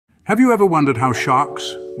Have you ever wondered how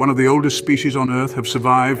sharks, one of the oldest species on Earth, have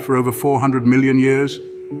survived for over 400 million years?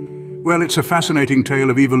 Well, it's a fascinating tale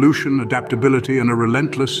of evolution, adaptability, and a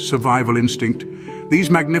relentless survival instinct. These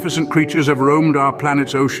magnificent creatures have roamed our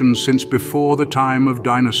planet's oceans since before the time of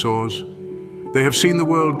dinosaurs. They have seen the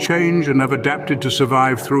world change and have adapted to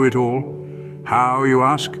survive through it all. How, you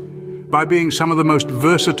ask? By being some of the most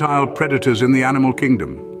versatile predators in the animal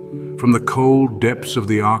kingdom. From the cold depths of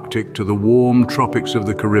the Arctic to the warm tropics of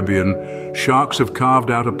the Caribbean, sharks have carved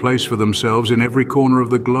out a place for themselves in every corner of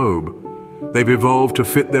the globe. They've evolved to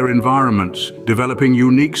fit their environments, developing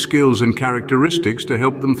unique skills and characteristics to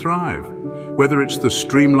help them thrive. Whether it's the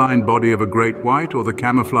streamlined body of a great white or the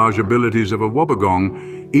camouflage abilities of a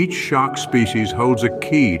wobbegong, each shark species holds a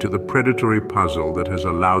key to the predatory puzzle that has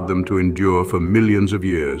allowed them to endure for millions of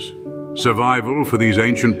years. Survival for these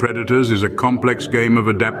ancient predators is a complex game of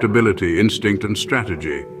adaptability, instinct, and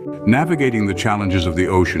strategy. Navigating the challenges of the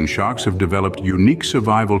ocean, sharks have developed unique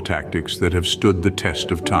survival tactics that have stood the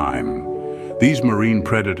test of time. These marine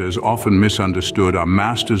predators, often misunderstood, are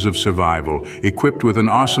masters of survival, equipped with an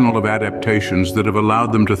arsenal of adaptations that have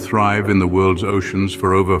allowed them to thrive in the world's oceans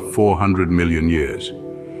for over 400 million years.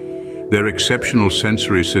 Their exceptional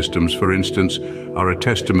sensory systems, for instance, are a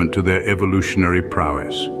testament to their evolutionary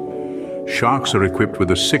prowess. Sharks are equipped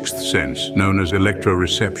with a sixth sense known as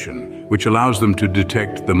electroreception, which allows them to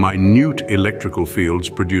detect the minute electrical fields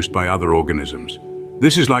produced by other organisms.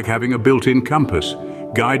 This is like having a built-in compass,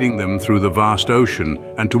 guiding them through the vast ocean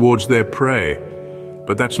and towards their prey.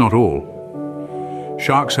 But that's not all.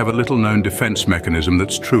 Sharks have a little-known defense mechanism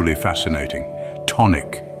that's truly fascinating: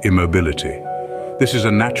 tonic immobility. This is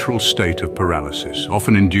a natural state of paralysis,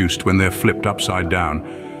 often induced when they're flipped upside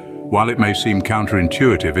down. While it may seem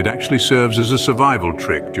counterintuitive, it actually serves as a survival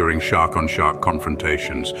trick during shark-on-shark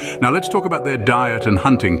confrontations. Now let's talk about their diet and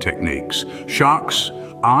hunting techniques. Sharks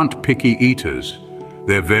aren't picky eaters.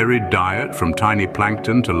 Their varied diet, from tiny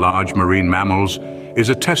plankton to large marine mammals, is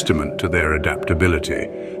a testament to their adaptability.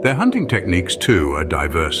 Their hunting techniques, too, are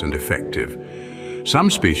diverse and effective. Some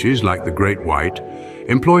species, like the great white,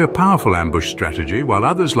 employ a powerful ambush strategy, while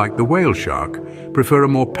others, like the whale shark, prefer a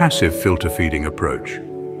more passive filter-feeding approach.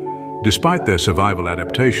 Despite their survival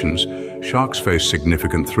adaptations, sharks face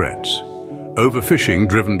significant threats. Overfishing,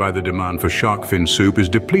 driven by the demand for shark fin soup, is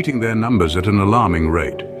depleting their numbers at an alarming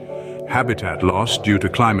rate. Habitat loss due to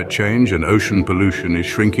climate change and ocean pollution is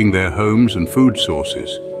shrinking their homes and food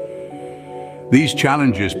sources. These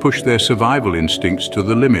challenges push their survival instincts to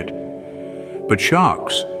the limit. But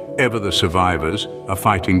sharks, ever the survivors, are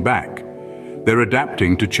fighting back. They're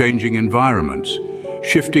adapting to changing environments,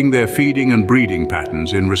 shifting their feeding and breeding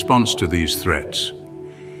patterns in response to these threats.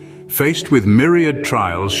 Faced with myriad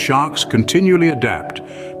trials, sharks continually adapt,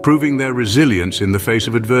 proving their resilience in the face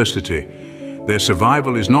of adversity. Their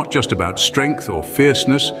survival is not just about strength or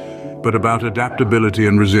fierceness, but about adaptability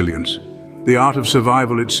and resilience. The art of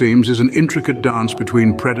survival, it seems, is an intricate dance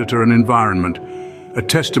between predator and environment, a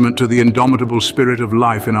testament to the indomitable spirit of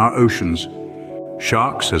life in our oceans.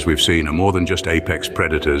 Sharks, as we've seen, are more than just apex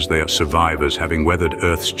predators. They are survivors, having weathered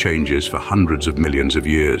Earth's changes for hundreds of millions of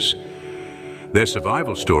years. Their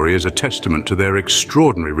survival story is a testament to their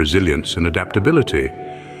extraordinary resilience and adaptability.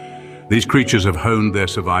 These creatures have honed their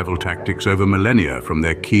survival tactics over millennia, from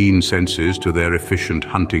their keen senses to their efficient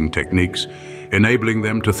hunting techniques, enabling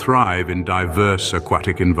them to thrive in diverse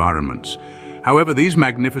aquatic environments. However, these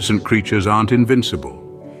magnificent creatures aren't invincible.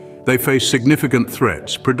 They face significant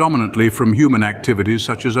threats, predominantly from human activities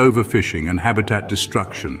such as overfishing and habitat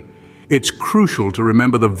destruction. It's crucial to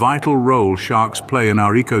remember the vital role sharks play in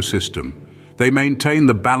our ecosystem. They maintain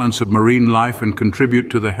the balance of marine life and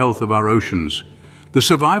contribute to the health of our oceans. The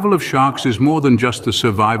survival of sharks is more than just the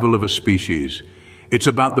survival of a species. It's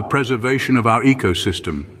about the preservation of our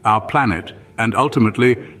ecosystem, our planet, and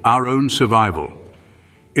ultimately, our own survival.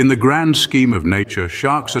 In the grand scheme of nature,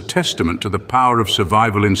 sharks are testament to the power of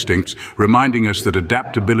survival instincts, reminding us that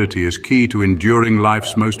adaptability is key to enduring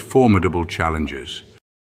life's most formidable challenges.